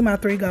 There's going to be my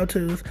 3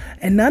 go-tos.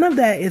 And none of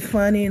that is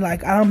funny.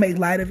 Like, I don't make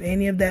light of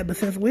any of that. But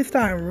since we're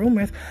starting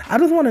rumors, I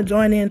just want to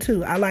join in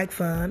too. I like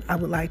fun. I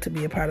would like to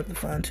be a part of the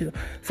fun too.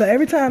 So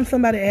every time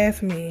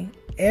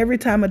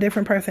a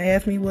different person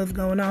asks me what's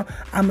going on,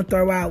 I'm going to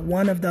throw out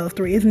one of those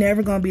 3. It's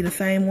never going to be the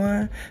same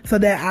one, so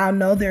that I'll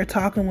know they're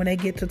talking when they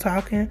get to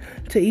talking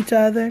to each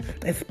other,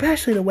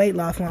 especially the weight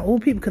loss one.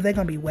 Because they're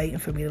going to be waiting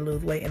for me to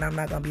lose weight, and I'm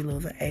not going to be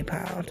losing a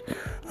pound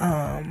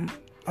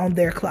on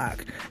their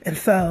clock. And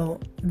so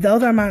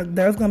those going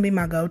to be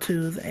my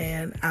go-tos,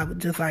 and I would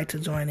just like to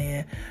join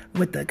in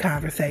with the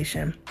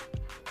conversation.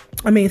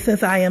 I mean,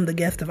 since I am the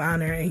guest of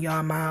honor and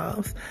y'all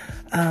miles,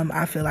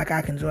 I feel like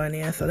I can join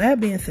in. So that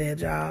being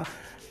said, y'all,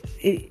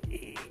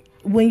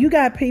 when you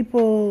got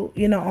people,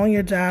 on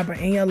your job or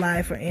in your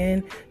life or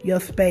in your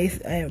space,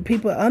 and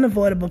people,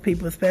 unavoidable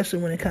people,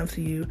 especially when it comes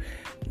to you,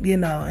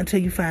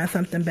 until you find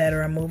something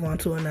better or move on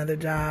to another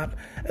job.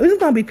 There's just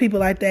going to be people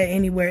like that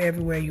anywhere,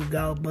 everywhere you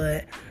go.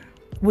 But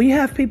when you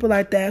have people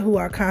like that who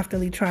are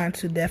constantly trying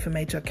to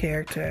defamate your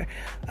character,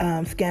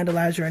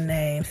 scandalize your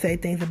name, say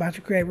things about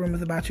you, create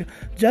rumors about you,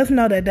 just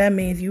know that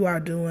means you are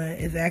doing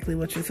exactly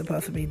what you're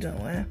supposed to be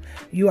doing.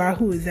 You are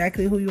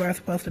exactly who you are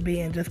supposed to be,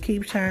 and just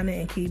keep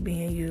shining and keep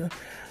being you.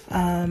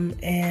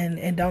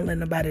 And don't let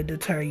nobody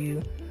deter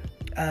you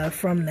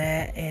from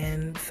that.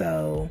 And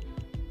so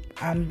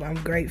I'm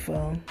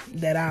grateful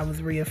that I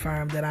was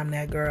reaffirmed that I'm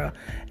that girl,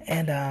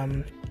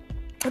 and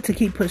to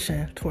keep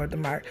pushing toward the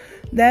mark.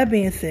 That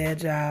being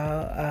said,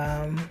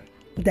 y'all,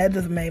 that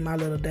just made my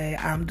little day.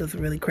 I'm just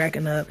really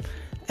cracking up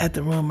at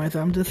the rumors.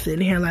 I'm just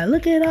sitting here like,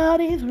 look at all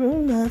these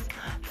rumors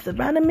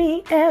surrounding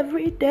me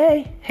every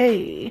day.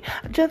 Hey,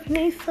 I just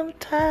need some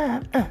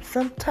time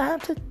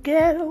to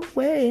get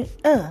away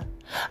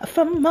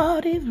from all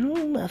these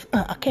rumors.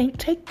 I can't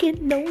take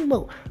it no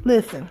more.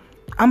 Listen,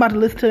 I'm about to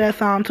listen to that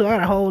song too. I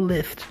got a whole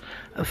list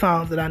of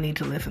songs that I need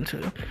to listen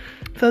to.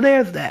 So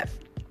there's that.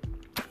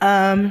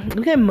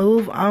 We can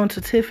move on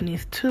to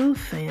Tiffany's 2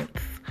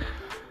 cents.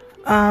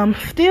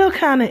 Still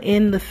kind of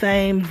in the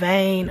same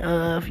vein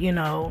of,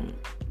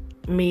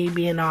 me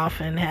being off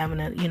and having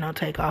to,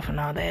 take off and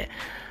all that.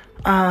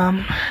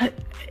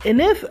 And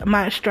this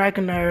might strike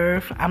a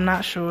nerve. I'm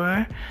not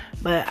sure,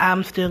 but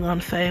I'm still going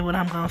to say what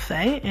I'm going to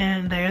say.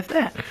 And there's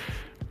that.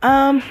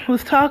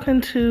 Was talking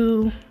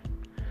to,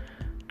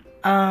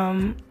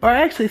 or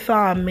actually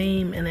saw a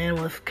meme and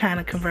then was kind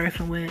of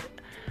conversing with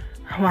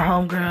my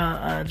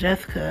homegirl,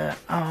 Jessica,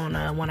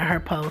 on one of her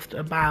posts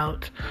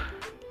about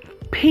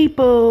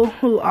people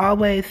who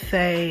always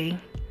say,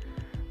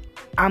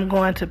 I'm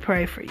going to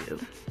pray for you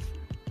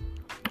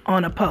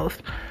on a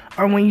post.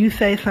 Or when you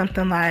say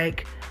something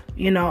like,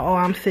 oh,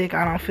 I'm sick,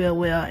 I don't feel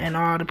well, and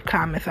all the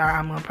comments are,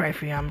 I'm going to pray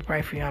for you, I'm going to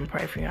pray for you, I'm going to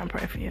pray for you, I'm going to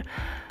pray for you.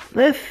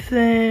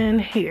 Listen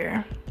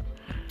here.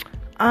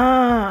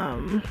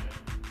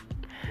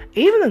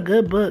 Even the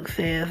good book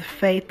says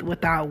faith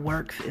without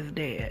works is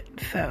dead.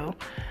 So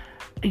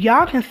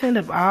y'all can send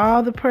up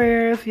all the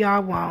prayers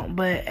y'all want,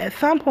 but at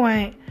some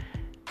point,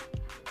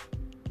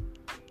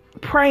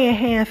 praying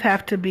hands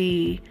have to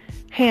be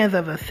hands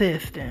of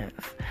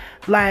assistance.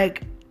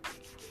 Like,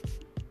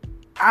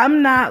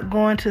 I'm not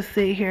going to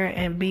sit here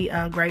and be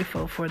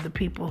ungrateful for the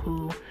people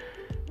who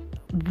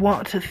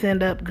want to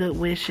send up good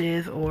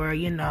wishes, or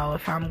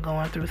if I'm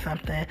going through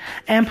something.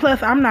 And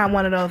plus, I'm not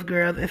one of those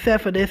girls,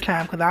 except for this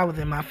time because I was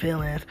in my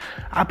feelings.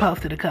 I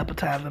posted a couple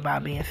times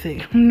about being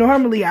sick.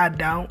 Normally I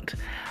don't.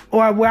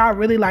 Or where I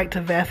really like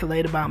to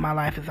vacillate about my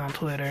life is on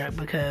Twitter,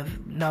 because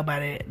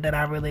nobody that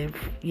I really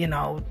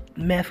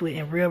mess with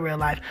in real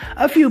life.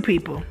 A few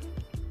people,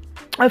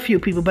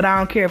 but I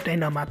don't care if they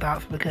know my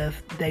thoughts, because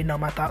they know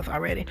my thoughts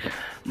already.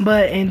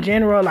 But in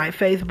general, like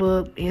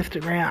Facebook,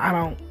 Instagram, I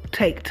don't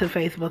take to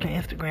Facebook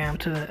and Instagram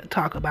to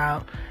talk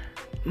about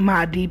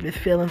my deepest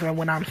feelings or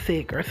when I'm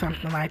sick or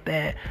something like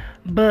that.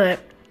 But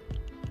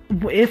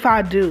if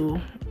I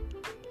do,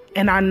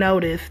 and I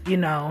notice,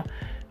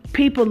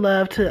 people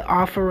love to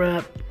offer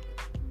up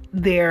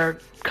their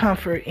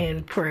comfort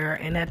in prayer.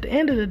 And at the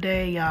end of the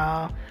day,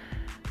 y'all,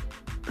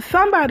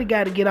 somebody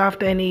got to get off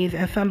their knees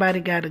and somebody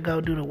got to go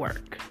do the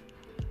work.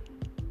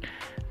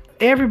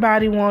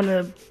 Everybody want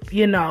to,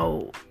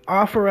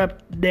 offer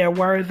up their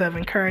words of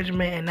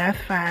encouragement, and that's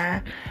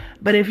fine.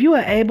 But if you're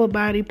an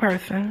able-bodied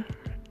person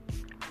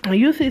and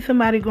you see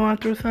somebody going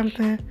through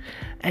something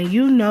and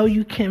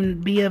you can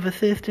be of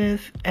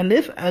assistance, and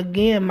this,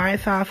 again,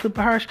 might sound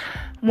super harsh.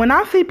 When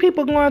I see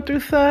people going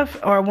through stuff,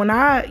 or when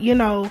I,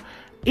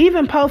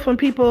 even post when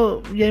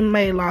people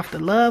may have lost a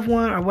loved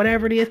one or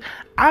whatever it is,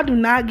 I do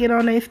not get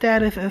on their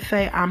status and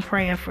say, I'm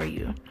praying for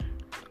you,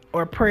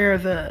 or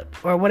prayers up,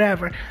 or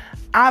whatever.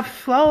 I've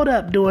slowed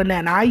up doing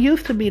that. Now, I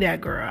used to be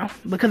that girl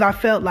because I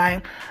felt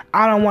like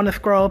I don't want to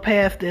scroll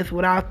past this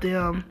without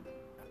them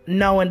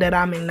knowing that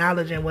I'm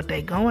acknowledging what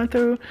they're going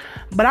through.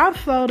 But I've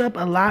slowed up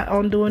a lot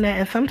on doing that,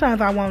 and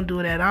sometimes I won't do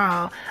it at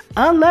all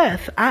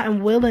unless I am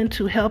willing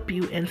to help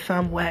you in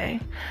some way,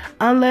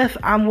 unless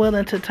I'm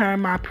willing to turn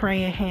my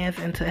praying hands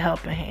into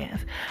helping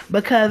hands.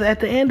 Because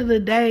at the end of the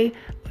day,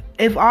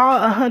 if all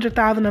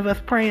 100,000 of us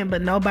praying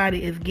but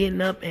nobody is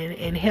getting up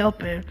and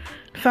helping,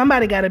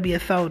 somebody got to be a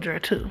soldier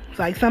too. It's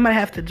like somebody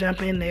has to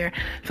jump in there.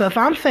 So if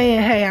I'm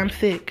saying, hey, I'm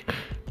sick,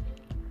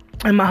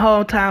 and my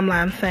whole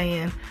timeline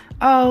saying,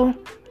 oh,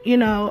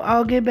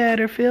 get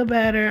better, feel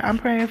better, I'm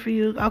praying for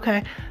you.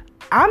 Okay,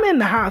 I'm in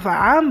the house. Like,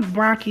 I'm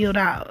bronchialed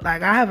out.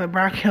 Like, I have a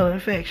bronchial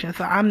infection,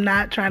 so I'm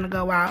not trying to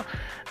go out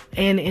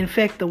and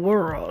infect the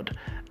world.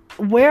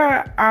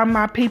 Where are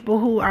my people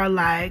who are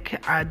like,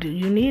 do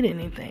you need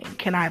anything?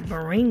 Can I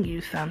bring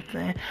you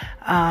something?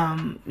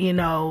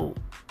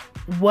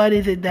 What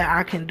is it that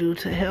I can do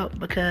to help?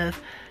 Because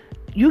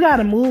you got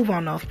to move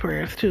on those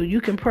prayers too. You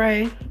can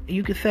pray,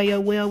 you can say your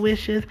well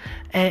wishes,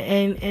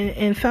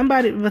 and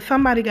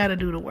somebody got to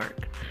do the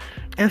work.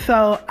 And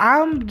so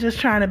I'm just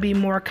trying to be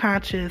more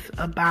conscious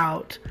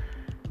about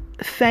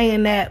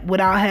saying that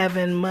without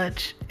having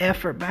much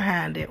effort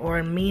behind it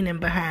or meaning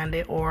behind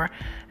it, or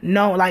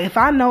like if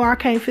I know I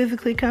can't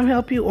physically come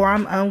help you, or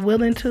I'm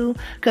unwilling to,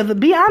 because to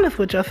be honest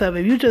with yourself,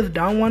 if you just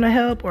don't want to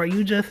help, or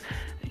you just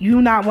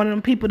you not one of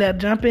them people that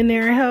jump in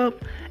there and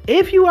help.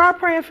 If you are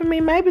praying for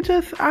me, maybe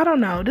just, I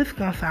don't know, this is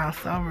going to sound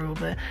so rude,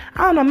 but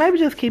I don't know, maybe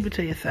just keep it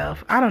to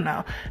yourself. I don't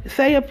know.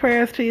 Say your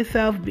prayers to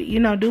yourself,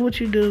 do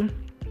what you do.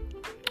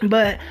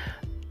 But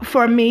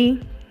for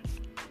me,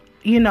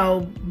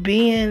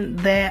 being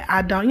that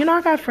I don't,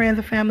 I got friends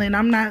and family, and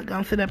I'm not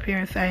going to sit up here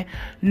and say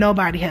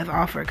nobody has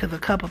offered, because a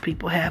couple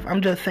people have.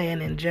 I'm just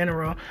saying in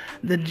general,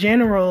 the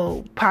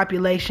general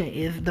population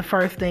is, the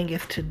first thing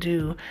is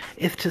to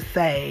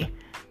say,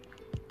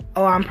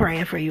 oh, I'm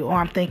praying for you, or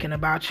I'm thinking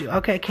about you.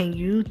 Okay, can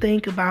you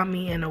think about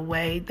me in a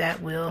way that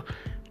will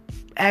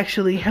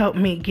actually help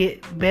me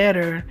get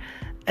better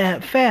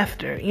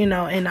faster?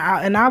 And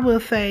I will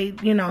say,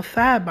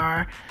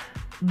 sidebar,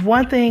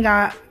 one thing,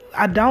 I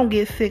don't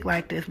get sick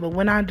like this, but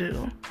when I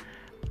do,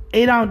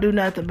 it don't do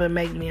nothing but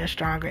make me a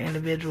stronger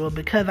individual,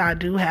 because I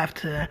do have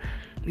to,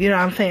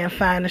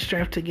 find the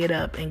strength to get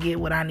up and get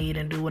what I need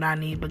and do what I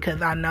need,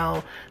 because I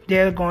know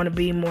there are going to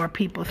be more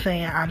people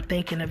saying I'm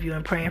thinking of you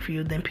and praying for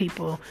you than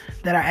people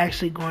that are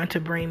actually going to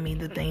bring me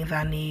the things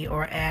I need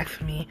or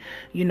ask me,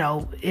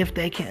 if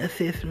they can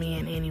assist me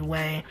in any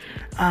way.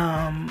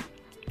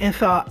 And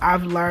so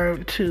I've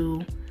learned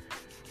to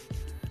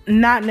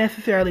not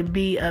necessarily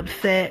be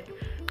upset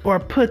or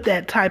put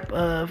that type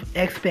of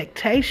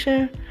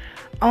expectation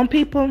on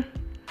people,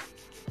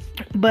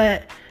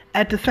 but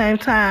at the same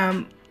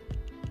time,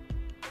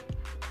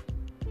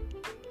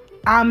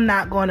 I'm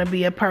not going to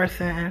be a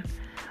person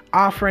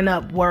offering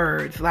up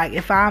words. Like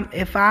if I'm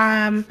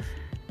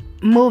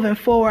moving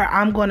forward,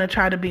 I'm going to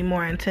try to be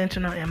more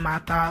intentional in my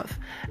thoughts.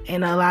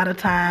 And a lot of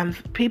times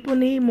people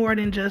need more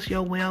than just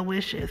your well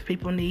wishes.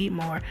 People need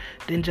more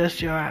than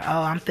just your,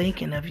 oh, I'm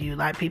thinking of you.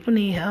 Like, people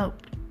need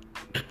help.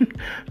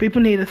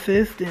 People need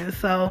assistance.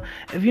 So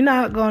if you're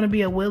not going to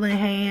be a willing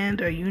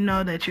hand, or you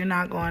know that you're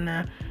not going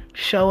to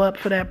show up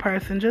for that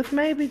person, just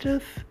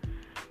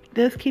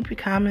keep your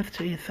comments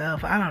to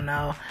yourself. I don't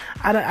know.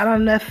 I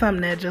don't. That's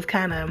something that just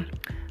kind of,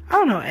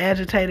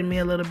 agitated me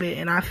a little bit,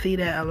 and I see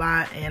that a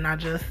lot, and I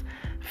just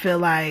feel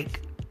like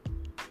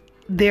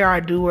there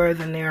are doers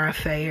and there are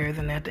sayers,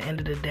 and at the end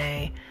of the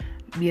day,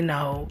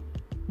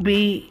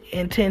 be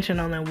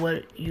intentional in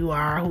what you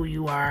are, who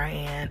you are,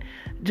 and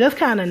just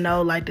kind of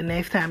know, like, the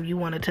next time you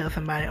want to tell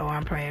somebody, oh,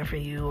 I'm praying for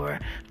you or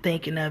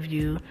thinking of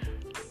you,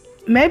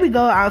 maybe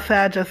go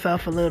outside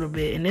yourself a little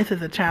bit. And this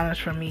is a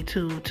challenge for me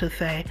too, to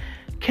say,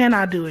 can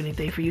I do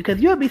anything for you? Because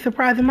you'll be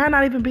surprised. It might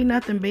not even be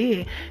nothing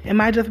big. It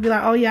might just be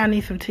like, oh yeah, I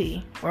need some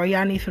tea, or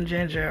yeah, I need some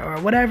ginger, or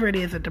whatever it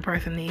is that the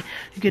person needs.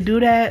 You could do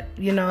that,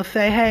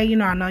 say,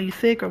 hey, I know you're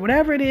sick, or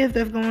whatever it is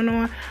that's going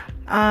on.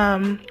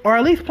 Or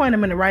at least point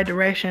them in the right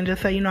direction.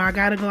 Just say, I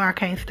gotta go, I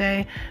can't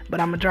stay, but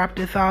I'm gonna drop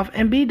this off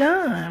and be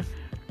done.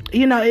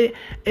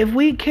 If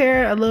we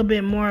care a little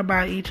bit more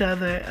about each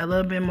other, a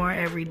little bit more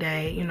every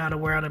day, the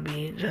world will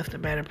be just a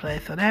better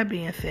place. So that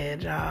being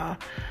said, y'all,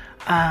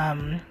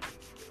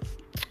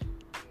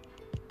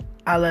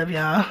 I love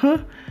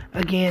y'all.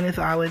 Again, it's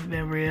always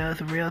been real.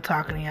 It's real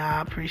talking to y'all.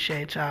 I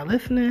appreciate y'all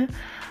listening.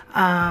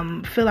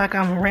 Feel like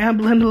I'm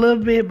rambling a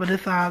little bit, but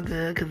it's all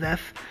good, because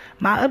that's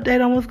my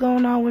update on what's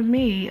going on with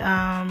me.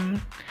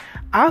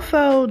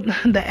 Also,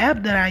 the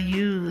app that I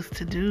use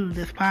to do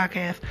this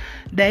podcast,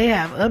 they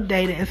have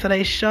updated, and so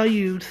they show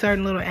you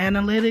certain little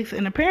analytics,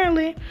 and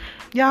apparently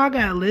y'all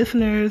got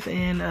listeners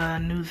in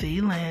New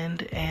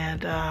Zealand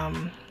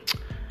and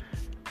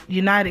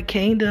United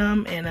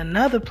Kingdom and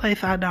another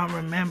place I don't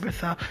remember.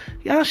 So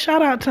y'all,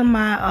 shout out to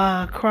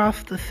my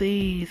across the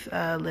seas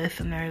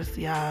listeners,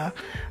 y'all.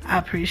 I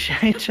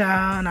appreciate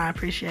y'all, and I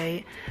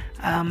appreciate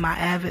my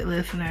avid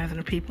listeners and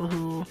the people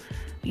who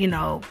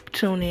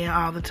tune in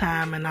all the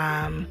time.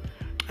 And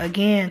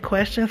again,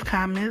 questions,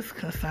 comments,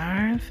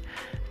 concerns,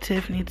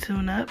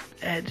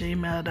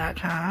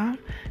 TiffanyTunup@gmail.com,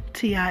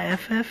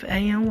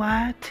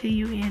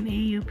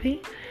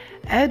 TiffanyTunup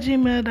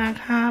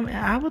 @gmail.com, and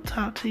I will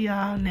talk to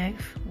y'all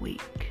next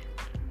week.